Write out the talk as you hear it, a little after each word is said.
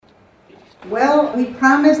Well, we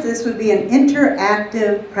promised this would be an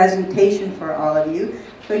interactive presentation for all of you.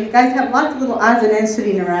 So you guys have lots of little odds and ends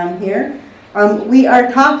sitting around here. We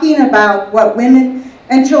are talking about what women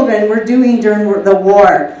and children were doing during the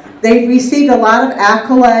war. They've received a lot of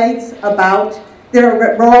accolades about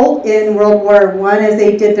their role in World War I as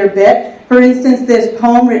they did their bit. For instance, this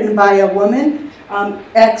poem written by a woman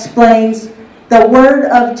explains, "The word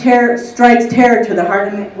of terror strikes terror to the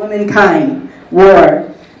heart of womankind, war.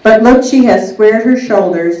 But look, she has squared her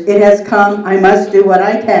shoulders. It has come, I must do what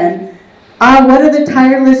I can. Ah, what are the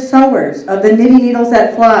tireless sewers of the knitting needles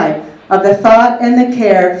that fly, of the thought and the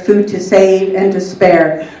care, food to save and to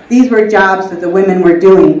spare." These were jobs that the women were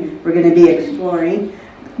doing. We're going to be exploring.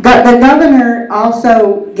 The governor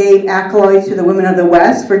also gave accolades to the women of the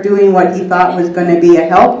West for doing what he thought was going to be a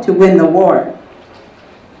help to win the war.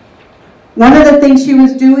 One of the things she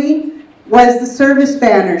was doing was the service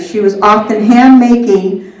banners. She was often hand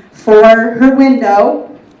making for her window,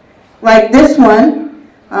 like this one.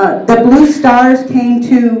 The blue stars came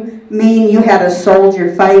to mean you had a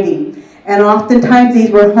soldier fighting, and oftentimes these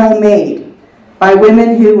were homemade by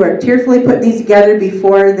women who were tearfully putting these together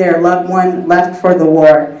before their loved one left for the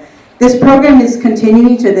war. This program is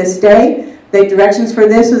continuing to this day. The directions for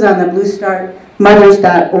this is on the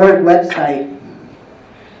bluestarmothers.org website.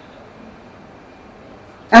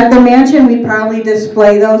 At the mansion, we proudly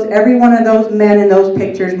display those. Every one of those men in those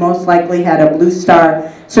pictures most likely had a Blue Star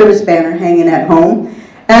service banner hanging at home.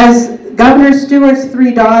 As Governor Stewart's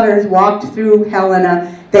 3 daughters walked through Helena,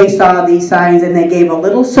 they saw these signs and they gave a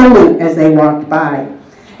little salute as they walked by.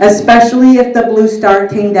 Especially if the Blue Star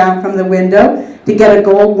came down from the window, to get a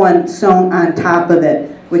gold one sewn on top of it,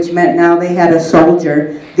 which meant now they had a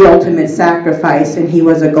soldier, the ultimate sacrifice, and he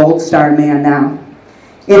was a Gold Star man now.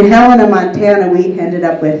 In Helena, Montana, we ended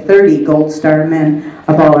up with 30 Gold Star men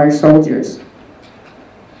of all our soldiers.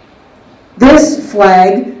 This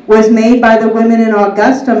flag was made by the women in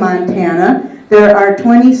Augusta, Montana. There are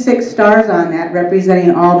 26 stars on that,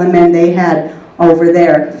 representing all the men they had over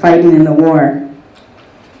there fighting in the war.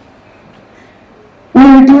 We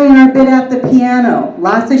were doing our bit at the piano.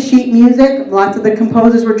 Lots of sheet music. Lots of the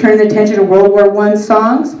composers were turning attention to World War I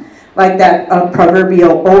songs, like that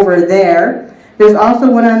proverbial "Over There." There's also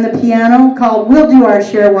one on the piano called "We'll Do Our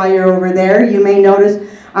Share While You're Over There." You may notice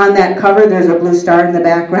on that cover there's a blue star in the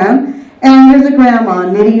background. And there's a grandma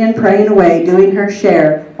knitting and praying away, doing her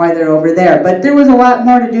share while they're over there. But there was a lot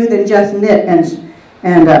more to do than just knit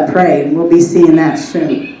and pray. And we'll be seeing that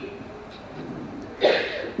soon.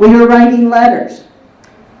 We were writing letters.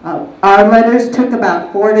 Our letters took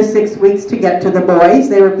about 4 to 6 weeks to get to the boys.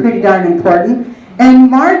 They were pretty darn important. And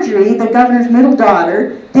Marjorie, the governor's middle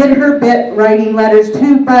daughter, did her bit writing letters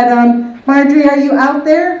too. But Marjorie, are you out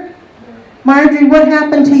there? Marjorie, what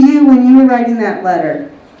happened to you when you were writing that letter?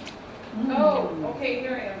 Oh, okay,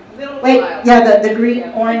 here I am. Little Wait, child. yeah, the green,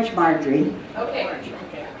 orange Marjorie. Okay.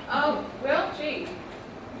 Well, gee,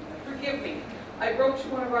 forgive me. I wrote to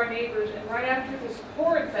one of our neighbors, and right after this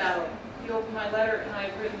horrid battle, he opened my letter, and I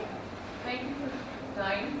had written, "Thank you for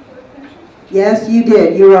dying for the country." Yes, you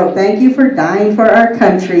did. You wrote, "Thank you for dying for our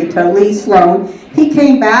country," to Lee Sloan. He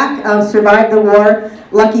came back, survived the war.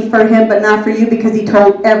 Lucky for him, but not for you, because he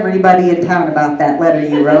told everybody in town about that letter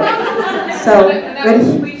you wrote. So, And that was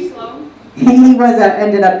Lee Sloan? He was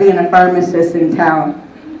ended up being a pharmacist in town.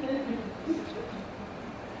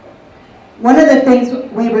 One of the things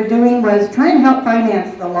we were doing was trying to help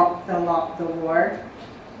finance the war.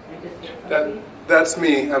 That's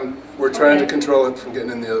me. We're trying to control it from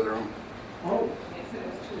getting in the other room. Oh.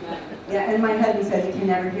 Yeah, and my husband says he can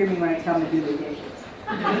never hear me when I tell him to do the dishes.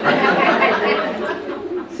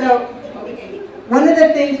 So, one of the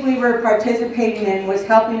things we were participating in was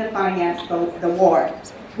helping to finance the war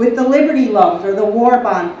with the Liberty Loans, or the War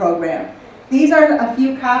Bond Program. These are a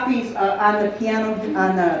few copies on the piano,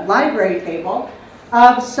 on the library table,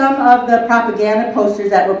 of some of the propaganda posters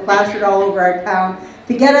that were plastered all over our town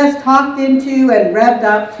to get us talked into and revved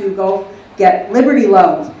up to go get Liberty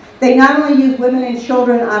Loans. They not only use women and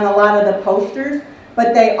children on a lot of the posters,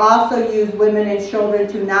 but they also use women and children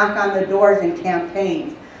to knock on the doors in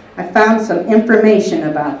campaigns. I found some information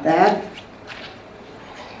about that.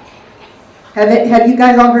 Have you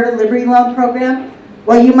guys all heard of the Liberty Loan Program?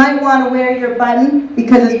 Well, you might want to wear your button,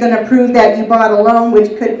 because it's going to prove that you bought a loan,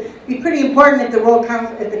 which could be pretty important if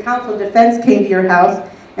the Council of Defense came to your house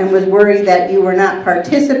and was worried that you were not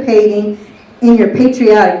participating in your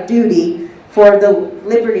patriotic duty for the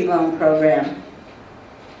Liberty Loan Program.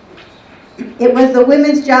 It was the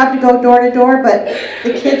women's job to go door to door, but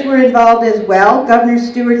the kids were involved as well. Governor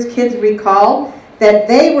Stewart's kids recalled that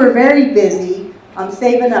they were very busy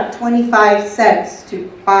saving up 25 cents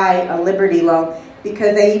to buy a Liberty loan,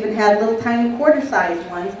 because they even had little tiny quarter-sized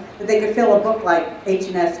ones that they could fill a book like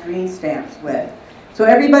H&S Green Stamps with. So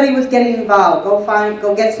everybody was getting involved.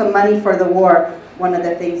 Go get some money for the war, one of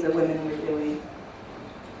the things the women were doing.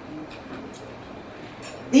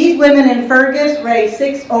 These women in Fergus raised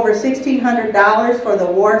over $1,600 for the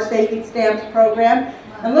War Savings Stamps program.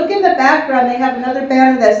 And look in the background, they have another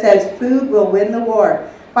banner that says, "Food will win the war."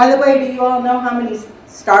 By the way, do you all know how many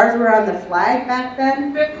stars were on the flag back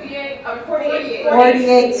then?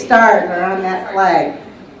 48 stars are on that flag.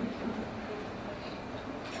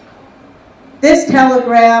 This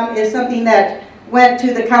telegram is something that went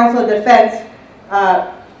to the Council of Defense.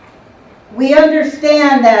 We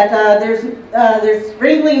understand that there's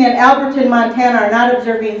Ringling and Alberton, Montana are not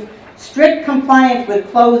observing strict compliance with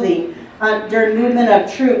closing during movement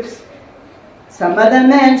of troops. Some of the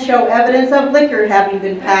men show evidence of liquor having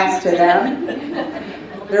been passed to them.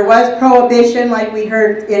 There was prohibition, like we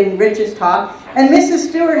heard in Rich's talk. And Mrs.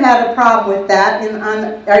 Stewart had a problem with that.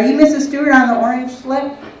 Are you Mrs. Stewart on the orange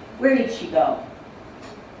slip? Where did she go?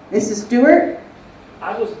 Mrs. Stewart?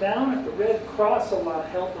 I was down at the Red Cross a lot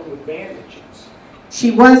helping with bandages.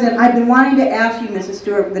 She wasn't. I've been wanting to ask you, Mrs.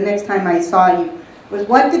 Stewart, the next time I saw you, was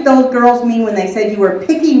what did those girls mean when they said you were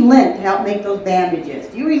picking lint to help make those bandages?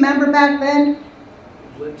 Do you remember back then?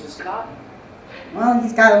 Lint is cotton. Well,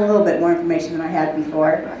 he's got a little bit more information than I had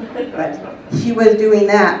before, but she was doing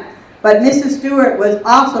that. But Mrs. Stewart was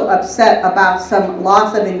also upset about some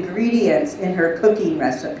loss of ingredients in her cooking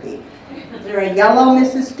recipe. Is there a yellow,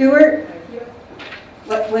 Mrs. Stewart?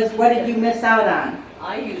 What did you miss out on?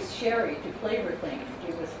 I used sherry to flavor things.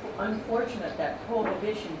 It was unfortunate that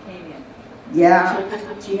prohibition came in. Yeah,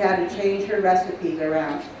 she had to change her recipes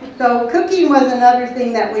around. So cooking was another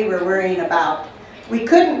thing that we were worrying about. We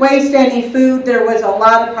couldn't waste any food. There was a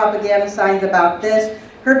lot of propaganda signs about this.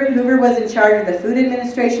 Herbert Hoover was in charge of the Food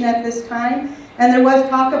Administration at this time, and there was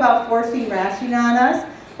talk about forcing rationing on us,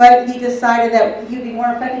 but he decided that he'd be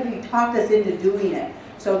more effective if he talked us into doing it.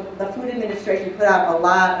 So the Food Administration put out a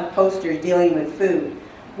lot of posters dealing with food.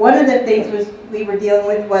 One of the things we were dealing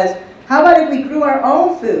with was, how about if we grew our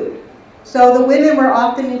own food? So the women were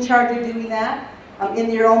often in charge of doing that.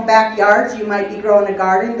 In your own backyards, you might be growing a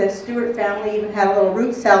garden. The Stewart family even had a little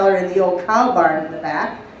root cellar in the old cow barn in the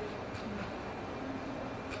back.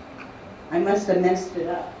 I must have messed it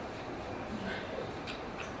up.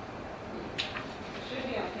 Should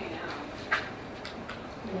be okay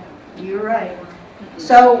now. You're right.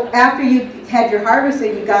 So after you had your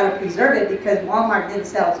harvesting, you got to preserve it because Walmart didn't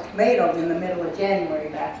sell tomatoes in the middle of January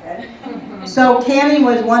back then. So canning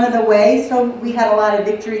was one of the ways. So we had a lot of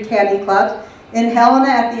victory canning clubs. In Helena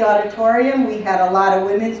at the auditorium, we had a lot of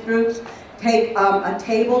women's groups take a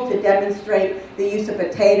table to demonstrate the use of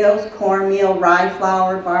potatoes, cornmeal, rye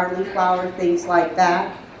flour, barley flour, things like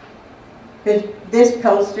that. This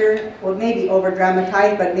poster, well, maybe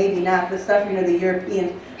over-dramatized, but maybe not, the suffering of the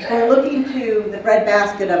Europeans. We're looking to the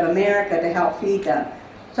breadbasket of America to help feed them.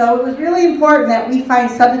 So it was really important that we find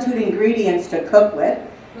substitute ingredients to cook with.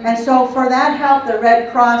 And so for that help, the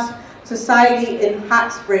Red Cross Society in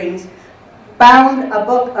Hot Springs bound a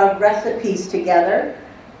book of recipes together.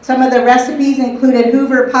 Some of the recipes included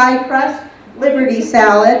Hoover pie crust, Liberty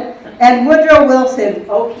salad, and Woodrow Wilson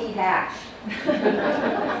oaky hash.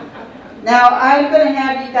 Now I'm going to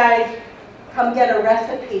have you guys come get a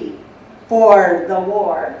recipe for the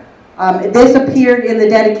war. This appeared in the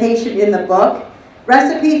dedication in the book.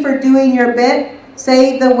 Recipe for doing your bit: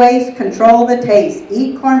 save the waste, control the taste,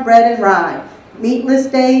 eat cornbread and rye, meatless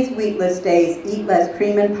days, wheatless days, eat less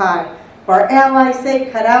cream and pie. For our allies'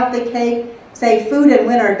 sake, cut out the cake, save food and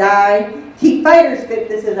win or die, keep fighters fit,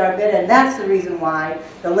 this is our bid, and that's the reason why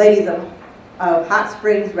the ladies of Hot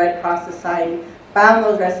Springs Red Cross Society bound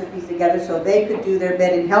those recipes together so they could do their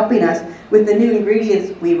bit in helping us with the new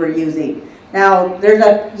ingredients we were using. Now, there's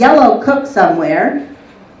a yellow cook somewhere.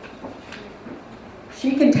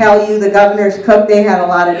 She can tell you the governor's cook, they had a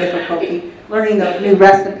lot of difficulty learning those new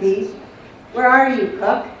recipes. Where are you,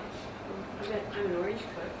 cook? I'm an orange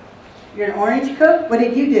cook. You're an orange cook? What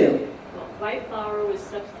did you do? Well, white flour was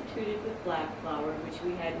substituted with black flour, which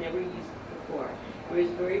we had never used before. It was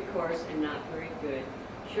very coarse and not very good.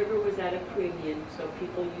 Sugar was at a premium, so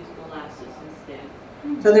people used molasses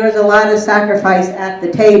instead. So there was a lot of sacrifice at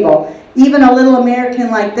the table. Even a little American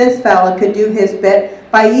like this fella could do his bit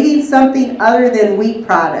by eating something other than wheat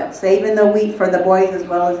products, saving the wheat for the boys as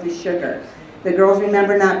well as the sugar. The girls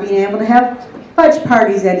remember not being able to have fudge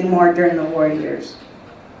parties anymore during the war years.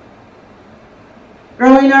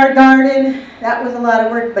 Growing our garden, that was a lot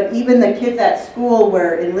of work, but even the kids at school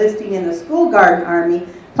were enlisting in the school garden army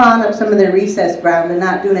plowing up some of their recess ground and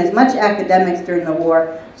not doing as much academics during the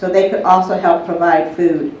war, so they could also help provide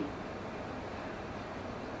food.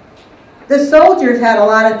 The soldiers had a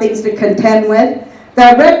lot of things to contend with.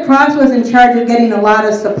 The Red Cross was in charge of getting a lot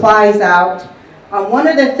of supplies out. One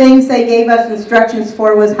of the things they gave us instructions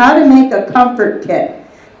for was how to make a comfort kit.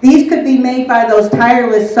 These could be made by those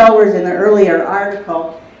tireless sewers in the earlier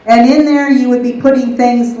article. And in there you would be putting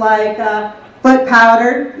things like foot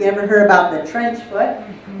powder. You ever heard about the trench foot?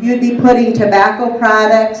 You'd be putting tobacco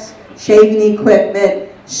products, shaving equipment,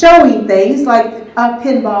 sewing things like a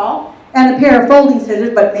pinball, and a pair of folding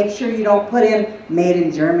scissors, but make sure you don't put in made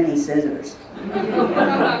in Germany scissors.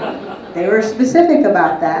 They were specific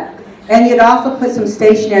about that. And you'd also put some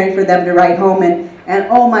stationery for them to write home in. And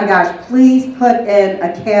oh my gosh, please put in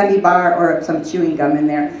a candy bar or some chewing gum in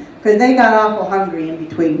there, because they got awful hungry in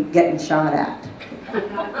between getting shot at.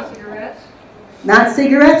 Cigarettes? Not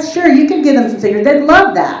cigarettes? Sure, you could give them some cigarettes. They'd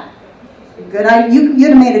love that. Good idea. You'd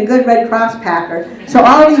have made a good Red Cross packer. So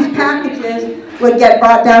all these packages would get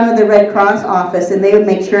brought down to the Red Cross office, and they would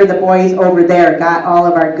make sure the boys over there got all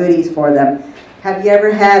of our goodies for them. Have you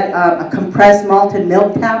ever had a compressed malted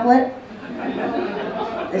milk tablet?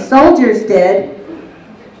 The soldiers did.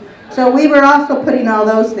 So we were also putting all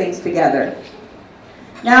those things together.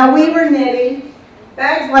 Now we were knitting.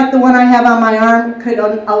 Bags like the one I have on my arm could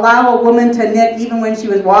allow a woman to knit even when she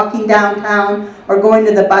was walking downtown or going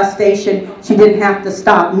to the bus station. She didn't have to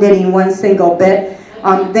stop knitting one single bit.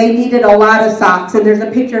 They needed a lot of socks, and there's a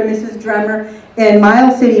picture of Mrs. Drummer in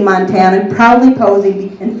Miles City, Montana, proudly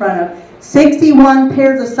posing in front of 61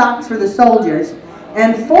 pairs of socks for the soldiers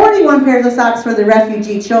and 41 pairs of socks for the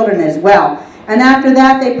refugee children as well. And after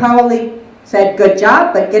that, they probably said, good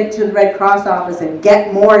job, but get to the Red Cross office and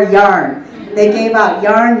get more yarn. They gave out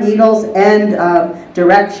yarn, needles, and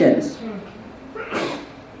directions.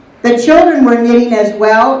 The children were knitting as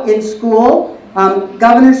well in school.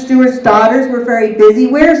 Governor Stewart's daughters were very busy.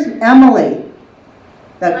 Where's Emily?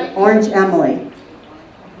 The orange Emily.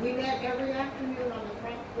 We met every afternoon on the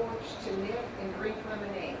front porch to knit and drink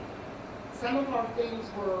lemonade. Some of our things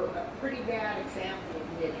were a pretty bad example of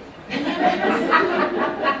knitting.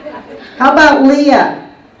 How about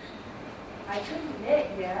Leah? I couldn't knit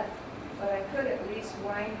yet, but I could at least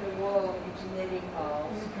wind the wool into knitting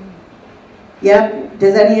balls. Yep.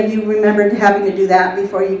 Does any of you remember having to do that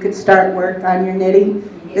before you could start work on your knitting?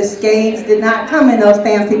 The skeins did not come in those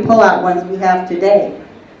fancy pull-out ones we have today,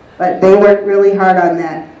 but they worked really hard on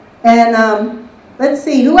that. And let's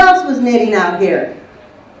see, who else was knitting out here?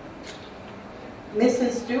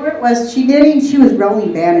 Mrs. Stewart, was she knitting? She was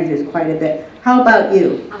rolling bandages quite a bit. How about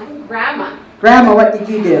you? I'm Grandma, Grandma, what did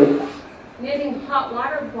you do? knitting hot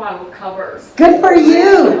water bottle covers. Good for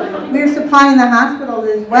you. We were supplying the hospitals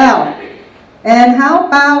as well. And how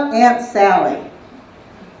about Aunt Sally?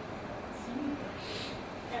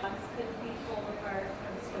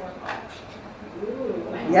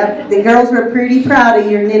 Yep, the girls were pretty proud of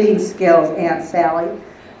your knitting skills, Aunt Sally.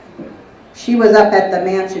 She was up at the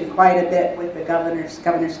mansion quite a bit with the Governor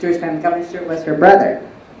Stewart's family. Governor Stewart was her brother.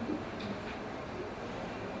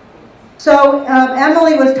 So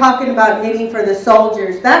Emily was talking about knitting for the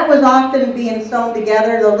soldiers. That was often being sewn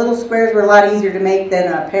together. The little squares were a lot easier to make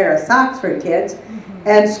than a pair of socks for kids.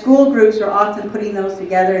 And school groups were often putting those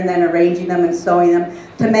together and then arranging them and sewing them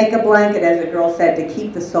to make a blanket, as the girl said, to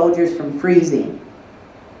keep the soldiers from freezing.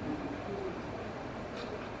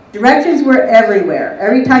 Directions were everywhere.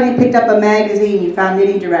 Every time you picked up a magazine, you found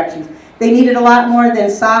knitting directions. They needed a lot more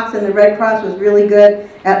than socks, and the Red Cross was really good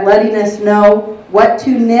at letting us know what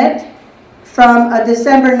to knit. From a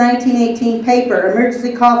December 1918 paper,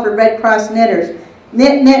 emergency call for Red Cross knitters.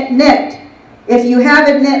 Knit, knit, knit. If you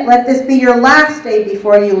haven't knit, let this be your last day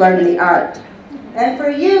before you learn the art. And for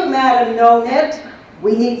you, Madam No Knit,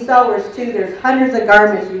 we need sewers too. There's hundreds of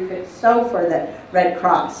garments you could sew for the Red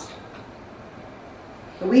Cross.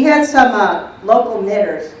 So we had some local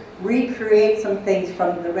knitters recreate some things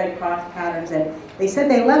from the Red Cross patterns, and they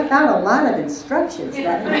said they left out a lot of instructions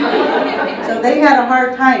that night. So they had a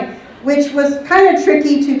hard time, which was kind of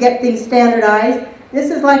tricky to get things standardized.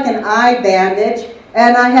 This is like an eye bandage,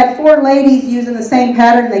 and I had 4 ladies using the same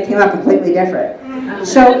pattern, and they came out completely different.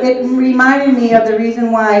 So it reminded me of the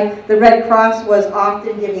reason why the Red Cross was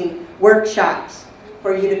often giving workshops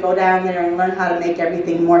for you to go down there and learn how to make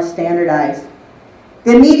everything more standardized.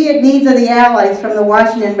 The immediate needs of the Allies, from the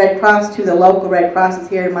Washington Red Cross to the local Red Crosses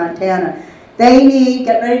here in Montana. They need,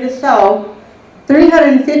 get ready to sew,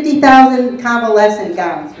 350,000 convalescent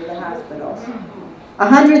gowns for the hospitals,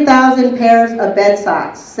 100,000 pairs of bed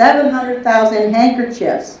socks, 700,000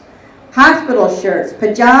 handkerchiefs, hospital shirts,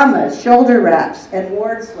 pajamas, shoulder wraps, and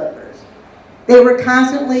ward slippers. They were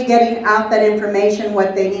constantly getting out that information,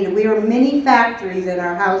 what they needed. We were mini factories in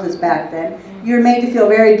our houses back then. You were made to feel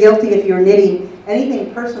very guilty if you were knitting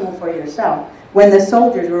anything personal for yourself when the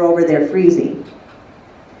soldiers were over there freezing.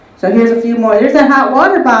 So here's a few more. There's a hot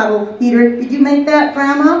water bottle heater. Did you make that,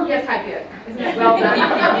 Grandma? Yes, I did. Isn't it well done?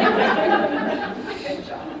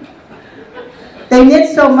 They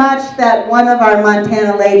knit so much that one of our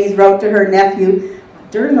Montana ladies wrote to her nephew,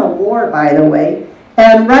 during the war, by the way,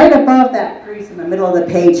 and right above that crease in the middle of the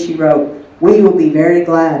page she wrote, "We will be very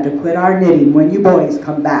glad to quit our knitting when you boys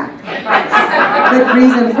come back." Good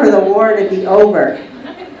reason for the war to be over.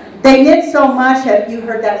 They knit so much that you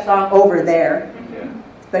heard that song Over There,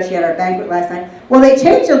 especially at our banquet last night. Well, they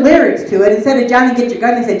changed the lyrics to it. Instead of Johnny get your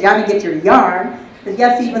gun, they said Johnny get your yarn. Because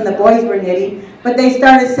yes, even the boys were knitting. But they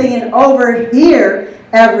started singing over here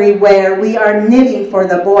everywhere. We are knitting for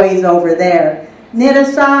the boys over there. Knit a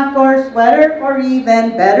sock or sweater, or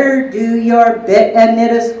even better, do your bit and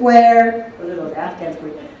knit a square. Those are those Afghans.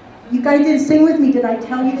 You guys didn't sing with me. Did I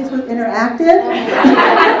tell you this was interactive?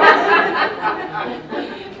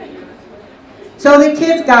 So the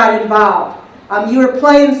kids got involved. You were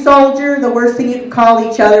playing soldier. The worst thing you could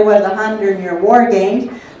call each other was 100 in your war games.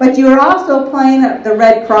 But you were also playing the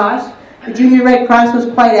Red Cross. The Junior Red Cross was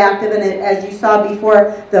quite active, and as you saw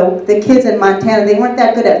before, the kids in Montana, they weren't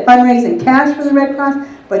that good at fundraising cash for the Red Cross,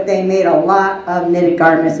 but they made a lot of knitted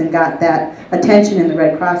garments and got that attention in the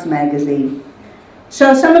Red Cross magazine.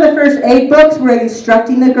 So some of the first aid books were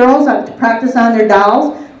instructing the girls to practice on their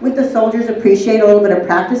dolls. Would the soldiers appreciate a little bit of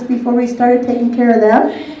practice before we started taking care of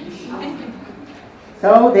them?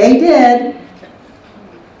 So they did.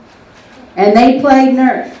 And they played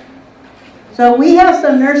nurse. So we have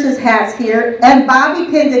some nurses' hats here, and bobby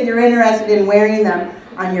pins if you're interested in wearing them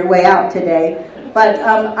on your way out today. But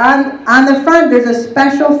on the front, there's a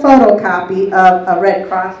special photocopy of a Red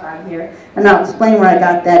Cross on here, and I'll explain where I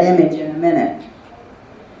got that image in a minute.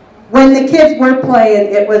 When the kids were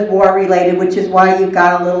playing, it was war-related, which is why you've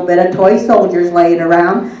got a little bit of toy soldiers laying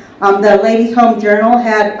around. The Ladies' Home Journal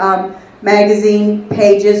had magazine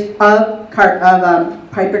pages of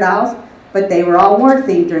Piper dolls, but they were all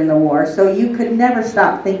war-themed during the war, so you could never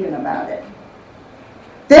stop thinking about it.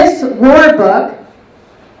 This war book,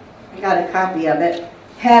 I got a copy of it,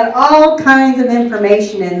 had all kinds of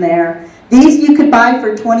information in there. These you could buy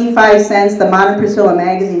for 25 cents. The Modern Priscilla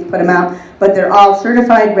magazines put them out, but they're all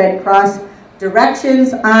certified Red Cross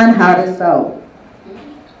directions on how to sew.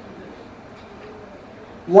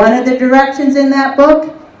 One of the directions in that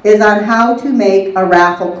book is on how to make a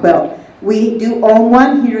raffle quilt. We do own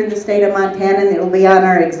one here in the state of Montana, and it'll be on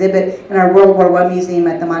our exhibit in our World War I Museum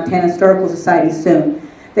at the Montana Historical Society soon.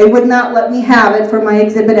 They would not let me have it for my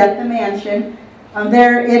exhibit at the mansion.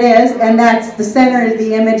 There it is, and that's the center is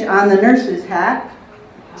the image on the nurse's hat.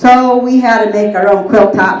 So we had to make our own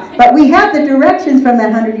quilt top. But we have the directions from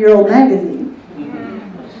that 100-year-old magazine.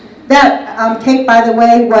 That cake, by the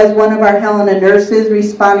way, was one of our Helena nurses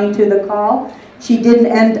responding to the call. She didn't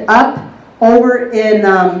end up over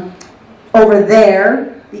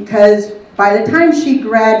there because by the time she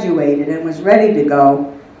graduated and was ready to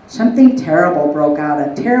go, something terrible broke out,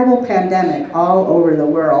 a terrible pandemic all over the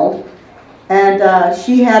world. And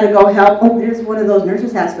she had to go help. Oh, there's one of those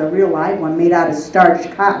nurses' hats, a real live one made out of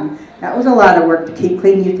starched cotton. That was a lot of work to keep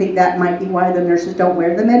clean. You think that might be why the nurses don't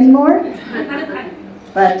wear them anymore?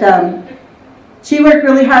 But she worked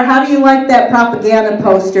really hard. How do you like that propaganda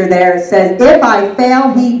poster there? It says, "If I fail,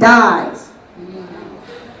 he dies."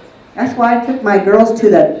 That's why I took my girls to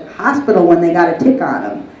the hospital when they got a tick on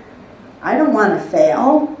them. I don't want to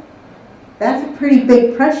fail. That's a pretty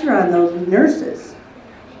big pressure on those nurses.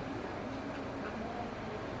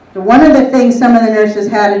 So one of the things some of the nurses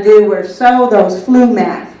had to do were sew those flu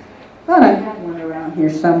masks. I thought I had one around here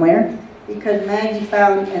somewhere because Maggie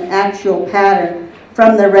found an actual pattern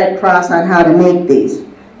from the Red Cross on how to make these.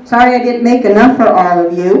 Sorry I didn't make enough for all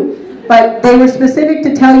of you, but they were specific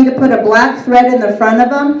to tell you to put a black thread in the front of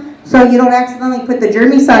them so you don't accidentally put the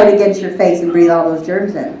germicide against your face and breathe all those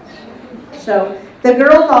germs in. So the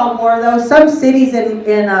girls all wore those. Some cities in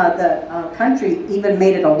the country even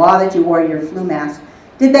made it a law that you wore your flu mask.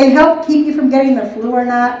 Did they help keep you from getting the flu or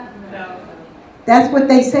not? No. That's what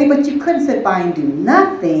they say, but you couldn't sit by and do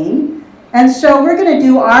nothing. And so we're going to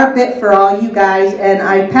do our bit for all you guys, and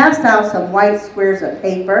I passed out some white squares of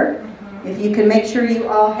paper. If you can make sure you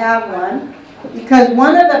all have one. Because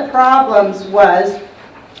one of the problems was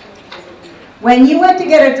when you went to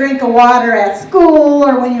get a drink of water at school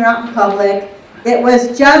or when you're out in public, it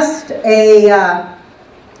was just a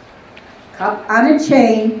cup on a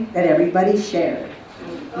chain that everybody shared.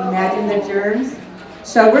 Imagine the germs.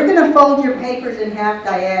 So we're going to fold your papers in half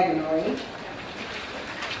diagonally.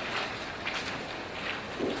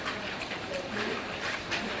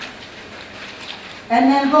 And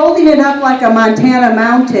then holding it up like a Montana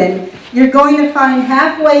mountain, you're going to find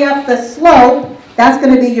halfway up the slope, that's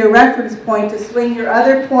going to be your reference point to swing your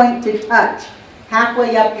other point to touch.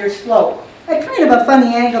 Halfway up your slope. That's kind of a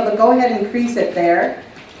funny angle, but go ahead and crease it there.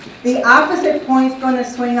 The opposite point's going to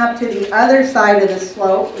swing up to the other side of the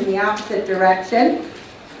slope in the opposite direction.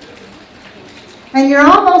 And you're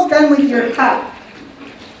almost done with your cup.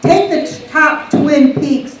 Take the top twin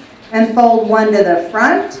peaks and fold one to the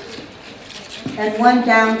front and one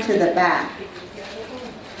down to the back.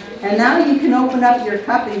 And now you can open up your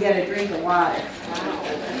cup and get a drink of water.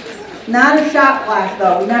 Not a shot glass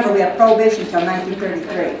though. Remember, we have prohibition until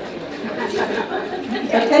 1933.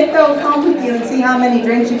 So take those home with you and see how many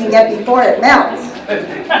drinks you can get before it melts.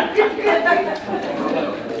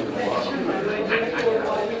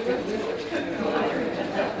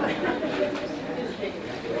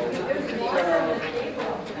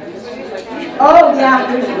 Oh yeah,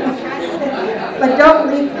 but don't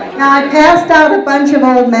leave. Now I passed out a bunch of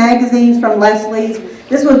old magazines from Leslie's.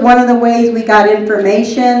 This was one of the ways we got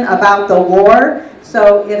information about the war.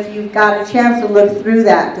 So if you've got a chance to look through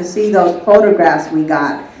that to see those photographs we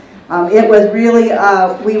got. It was really,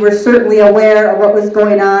 we were certainly aware of what was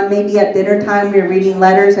going on. Maybe at dinner time we were reading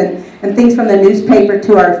letters and things from the newspaper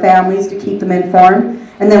to our families to keep them informed.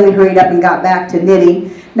 And then we hurried up and got back to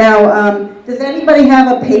knitting. Now, does anybody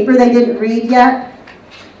have a paper they didn't read yet?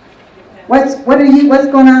 What's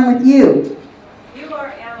going on with you? You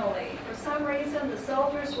are Emily. For some reason, the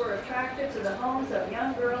soldiers were attracted to the homes of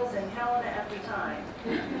young girls in Helena at the time.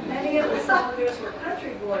 Many of the soldiers were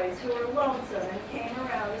country boys who were lonesome and came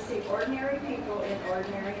around to see ordinary people in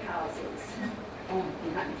ordinary houses. Oh,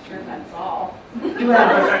 I'm not sure that's all. Well,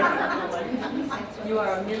 You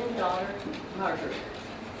are a middle daughter to Margaret.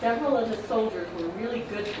 Several of the soldiers were really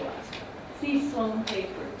good to us. See, Sloan paid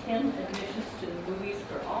for 10 admissions to the movies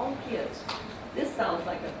for all kids. This sounds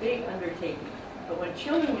like a big undertaking, but when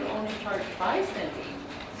children were only charged 5 cents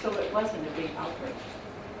each, so it wasn't a big outrage.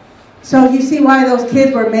 so you see why those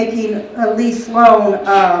kids were making Lee Sloan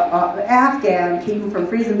Afghan, keep him from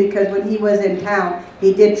freezing, because when he was in town,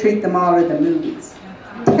 he did treat them all to the movies.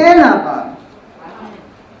 10 of them.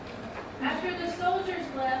 After the soldiers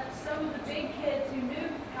left, some of the big kids who knew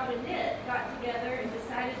how to knit got together and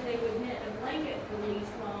decided they would knit a blanket for Lee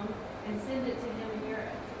Sloan and send it to him in Europe.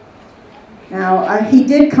 Now, he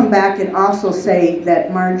did come back and also say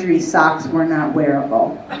that Marjorie's socks were not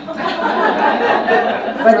wearable.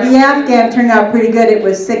 But the Afghan turned out pretty good. It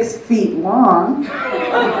was 6 feet long,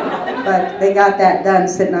 but they got that done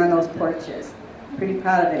sitting on those porches. Pretty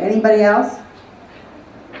proud of it. Anybody else?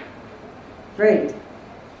 Great.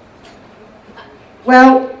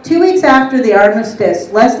 Well, 2 weeks after the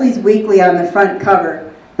armistice, Leslie's Weekly on the front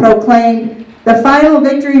cover proclaimed, "The final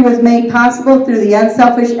victory was made possible through the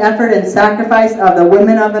unselfish effort and sacrifice of the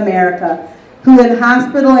women of America, who in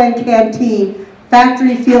hospital and canteen,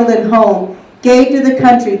 factory, field, and home, gave to the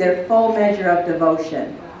country their full measure of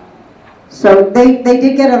devotion." So they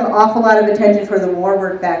did get an awful lot of attention for the war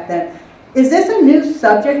work back then. Is this a new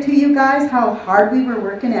subject to you guys, how hard we were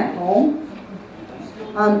working at home?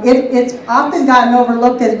 It's often gotten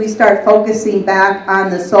overlooked as we start focusing back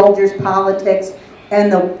on the soldiers' politics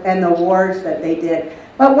and the wars that they did.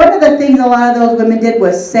 But one of the things a lot of those women did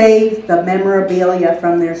was save the memorabilia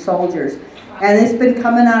from their soldiers. And it's been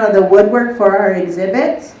coming out of the woodwork for our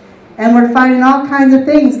exhibits. And we're finding all kinds of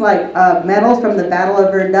things like medals from the Battle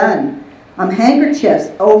of Verdun, handkerchiefs.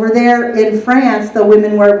 Over there in France, the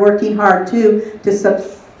women were working hard too to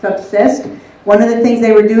subsist. One of the things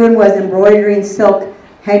they were doing was embroidering silk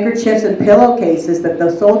handkerchiefs and pillowcases that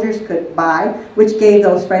the soldiers could buy, which gave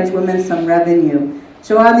those French women some revenue.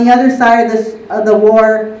 So on the other side of the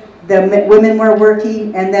war, the women were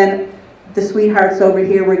working, and then the sweethearts over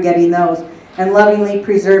here were getting those and lovingly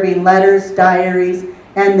preserving letters, diaries,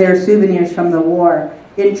 and their souvenirs from the war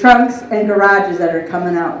in trunks and garages that are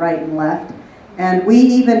coming out right and left. And we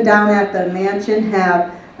even down at the mansion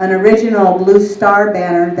have an original Blue Star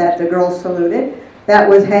banner that the girls saluted that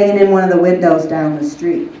was hanging in one of the windows down the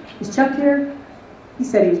street. Is Chuck here? He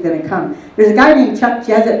said he was going to come. There's a guy named Chuck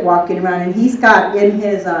Jesuit walking around, and he's got in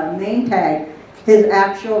his name tag his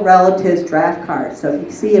actual relatives' draft cards. So if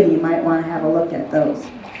you see him, you might want to have a look at those.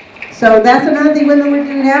 So that's another thing women were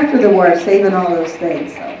doing after the war, saving all those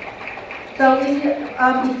things. So if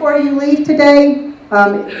you, before you leave today,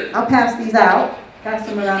 I'll pass these out, pass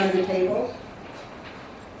them around the tables.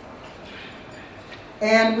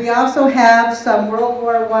 And we also have some World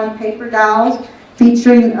War I paper dolls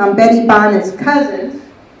featuring Betty Bonnet's cousins.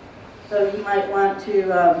 So you might want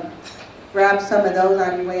to grab some of those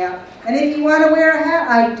on your way out. And if you want to wear a hat,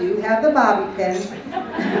 I do have the bobby pins.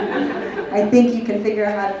 I think you can figure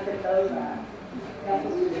out how to fit those on. That's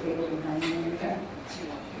what we were table behind me.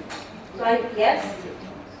 So I guess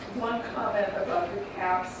One comment about the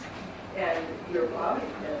caps and your bobby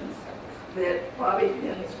pins, that bobby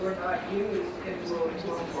pins were not used in World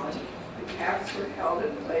War I. The caps were held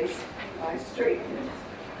in place by straight pins.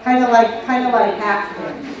 Kind of like half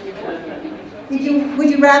pins. Would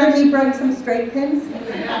you rather me bring some straight pins?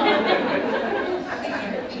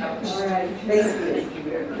 All right, thank you.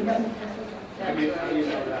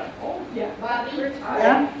 Bobby,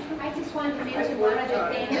 Yeah? I just wanted to mention one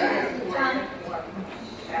other thing.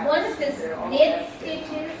 One of the knit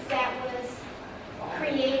stitches that was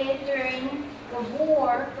created during the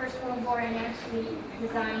war, First World War, and actually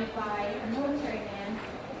designed by a military man,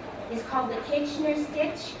 is called the Kitchener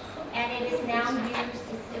stitch, and it is now used.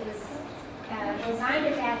 It was designed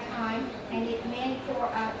at that time, and it made for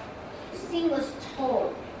a seamless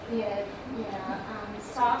toe,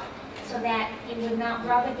 soft, so that it would not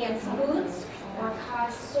rub against boots or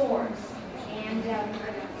cause sores. And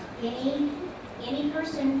any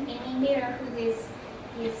person, any knitter who is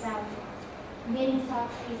knitting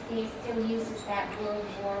socks these days still uses that World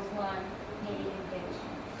War I knitting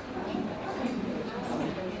invention.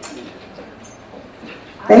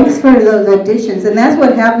 Thanks for those additions, and that's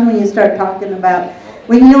what happens when you start talking about,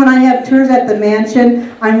 when I have tours at the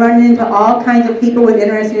mansion, I'm running into all kinds of people with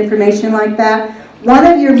interesting information like that. One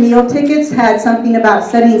of your meal tickets had something about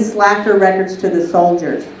sending slacker records to the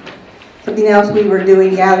soldiers. Something else we were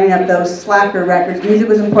doing, gathering up those slacker records. Music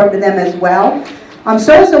was important to them as well.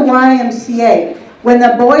 So is the YMCA. When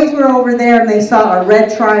the boys were over there and they saw a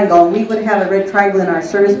red triangle, and we would have a red triangle in our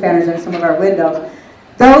service banners in some of our windows,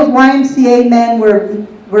 those YMCA men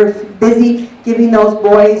were busy giving those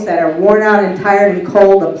boys that are worn out and tired and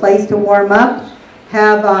cold a place to warm up,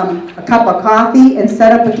 have a cup of coffee, and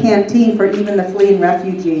set up a canteen for even the fleeing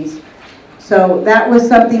refugees. So that was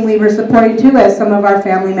something we were supporting too, as some of our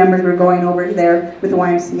family members were going over there with the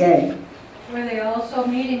YMCA. Were they also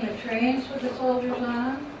meeting the trains with the soldiers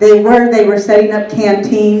on? They were setting up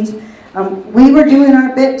canteens. We were doing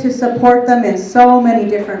our bit to support them in so many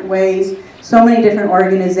different ways, so many different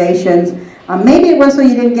organizations. Maybe it was so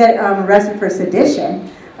you didn't get arrested for sedition,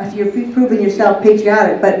 if you're proving yourself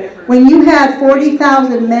patriotic. But when you had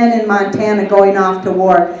 40,000 men in Montana going off to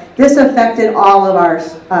war, this affected all of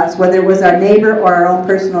us, whether it was our neighbor or our own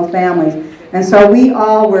personal families. And so we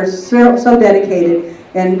all were so dedicated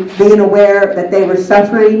in being aware that they were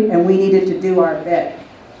suffering and we needed to do our bit.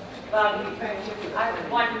 I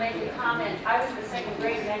wanted to make a comment. I was in the second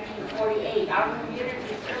grade in 1948. Our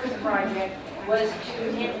community service project was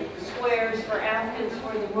to knit squares for Africans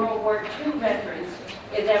for the World War II veterans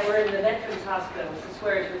that were in the Veterans Hospitals. The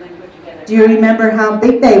squares were then put together. Do you remember how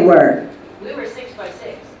big they were? We were 6 by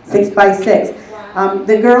 6. 6 by 6.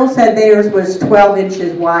 The girl said theirs was 12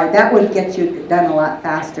 inches wide. That would get you done a lot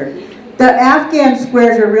faster. The Afghan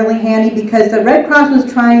squares are really handy because the Red Cross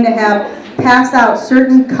was trying to pass out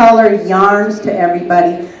certain color yarns to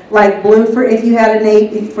everybody, like blue for if you had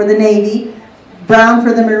for the Navy, brown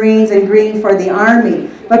for the Marines, and green for the Army.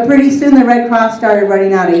 But pretty soon the Red Cross started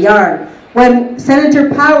running out of yarn. When Senator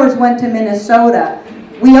Powers went to Minnesota,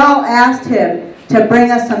 we all asked him to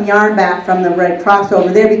bring us some yarn back from the Red Cross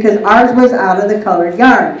over there because ours was out of the colored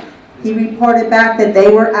yarn. He reported back that they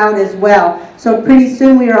were out as well. So pretty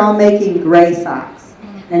soon we were all making gray socks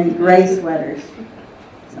and gray sweaters.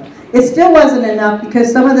 So it still wasn't enough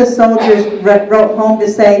because some of the soldiers wrote home to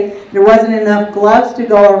say there wasn't enough gloves to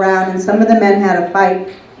go around, and some of the men had to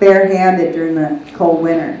fight barehanded during the cold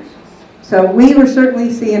winter. So we were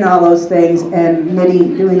certainly seeing all those things and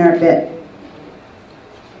knitting, doing our bit.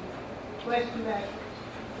 Question back.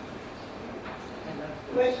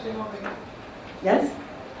 Question over here. Yes?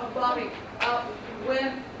 Bobby,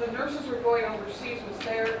 when the nurses were going overseas, was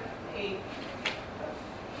there a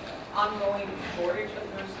ongoing shortage of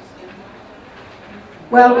nurses in?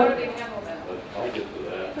 Well, how do they handle that? I'll get to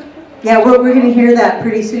that. Yeah, we're going to hear that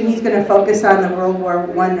pretty soon. He's going to focus on the World War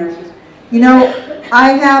I nurses. You know,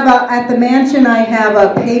 I have at the mansion, I have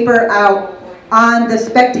a paper out on the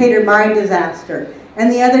Spectator mine disaster.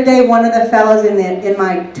 And the other day, one of the fellows in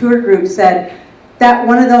my tour group said that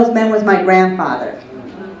one of those men was my grandfather.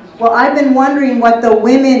 Well, I've been wondering what the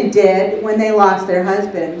women did when they lost their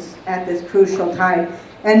husbands at this crucial time.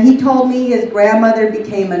 And he told me his grandmother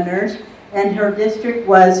became a nurse, and her district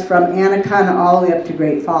was from Anaconda all the way up to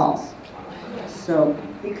Great Falls. So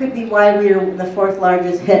it could be why we are the 4th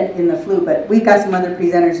largest hit in the flu, but we've got some other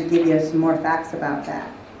presenters to give you some more facts about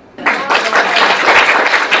that.